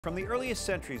From the earliest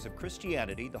centuries of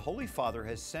Christianity, the Holy Father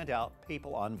has sent out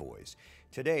papal envoys.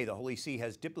 Today, the Holy See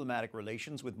has diplomatic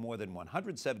relations with more than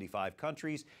 175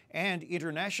 countries and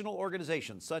international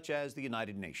organizations such as the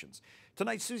United Nations.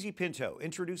 Tonight, Susie Pinto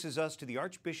introduces us to the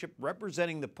Archbishop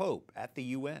representing the Pope at the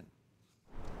UN.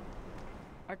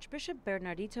 Archbishop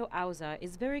Bernardito Auza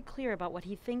is very clear about what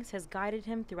he thinks has guided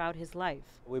him throughout his life.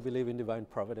 We believe in divine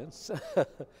providence.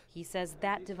 He says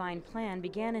that divine plan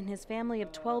began in his family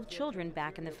of 12 children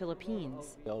back in the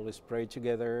Philippines. We always prayed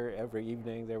together every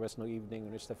evening. There was no evening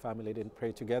in which the family didn't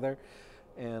pray together.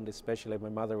 And especially my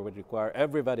mother would require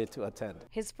everybody to attend.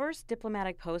 His first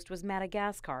diplomatic post was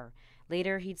Madagascar.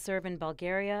 Later, he'd serve in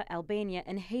Bulgaria, Albania,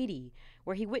 and Haiti,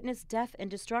 where he witnessed death and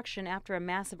destruction after a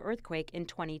massive earthquake in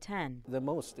 2010. The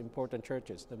most important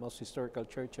churches, the most historical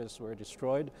churches were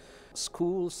destroyed.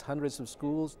 Schools, hundreds of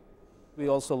schools. We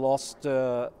also lost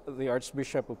the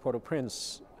Archbishop of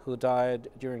Port-au-Prince, who died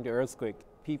during the earthquake.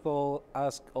 People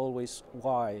ask always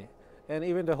why. And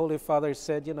even the Holy Father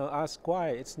said, ask why.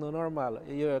 It's no normal.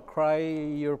 You cry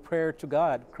your prayer to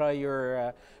God, cry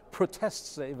your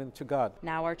protests even to God.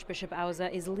 Now Archbishop Auza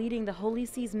is leading the Holy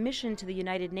See's mission to the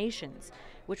United Nations,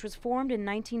 which was formed in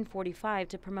 1945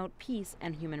 to promote peace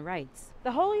and human rights.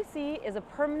 The Holy See is a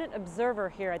permanent observer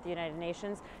here at the United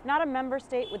Nations, not a member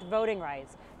state with voting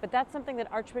rights. But that's something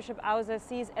that Archbishop Auza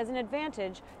sees as an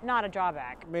advantage, not a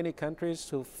drawback. Many countries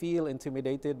who feel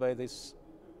intimidated by this,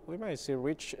 we might say,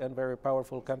 rich and very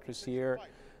powerful countries here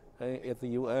at the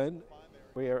UN.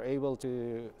 We are able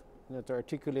to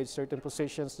articulate certain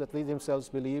positions that they themselves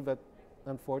believe, but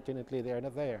unfortunately they are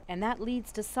not there. And that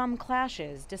leads to some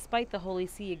clashes, despite the Holy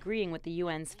See agreeing with the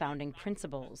UN's founding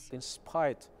principles. In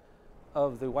spite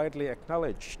of the widely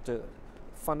acknowledged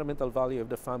fundamental value of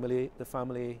the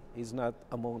family is not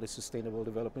among the Sustainable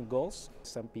Development Goals.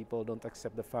 Some people don't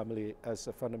accept the family as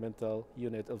a fundamental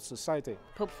unit of society.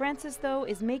 Pope Francis, though,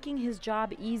 is making his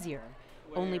job easier.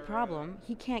 Only problem,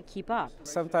 he can't keep up.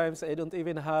 Sometimes I don't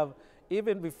even have,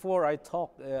 even before I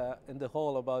talk in the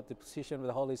hall about the position of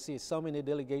the Holy See, so many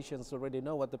delegations already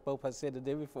know what the Pope has said the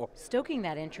day before. Stoking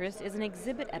that interest is an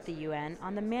exhibit at the UN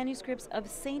on the manuscripts of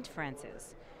Saint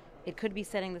Francis. It could be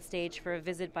setting the stage for a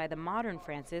visit by the modern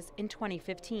Francis in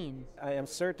 2015. I am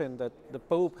certain that the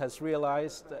Pope has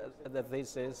realized that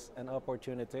this is an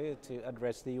opportunity to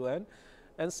address the UN.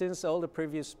 And since all the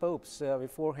previous popes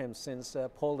before him, since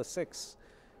Paul VI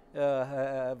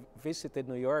visited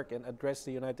New York and addressed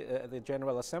the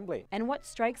General Assembly. And what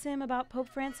strikes him about Pope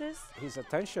Francis? His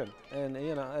attention and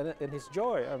his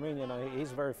joy. I mean,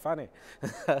 he's very funny.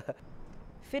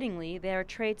 Fittingly, they are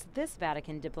traits this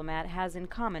Vatican diplomat has in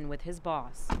common with his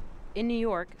boss. In New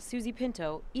York, Susie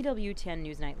Pinto, EWTN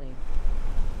News Nightly.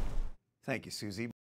 Thank you, Susie.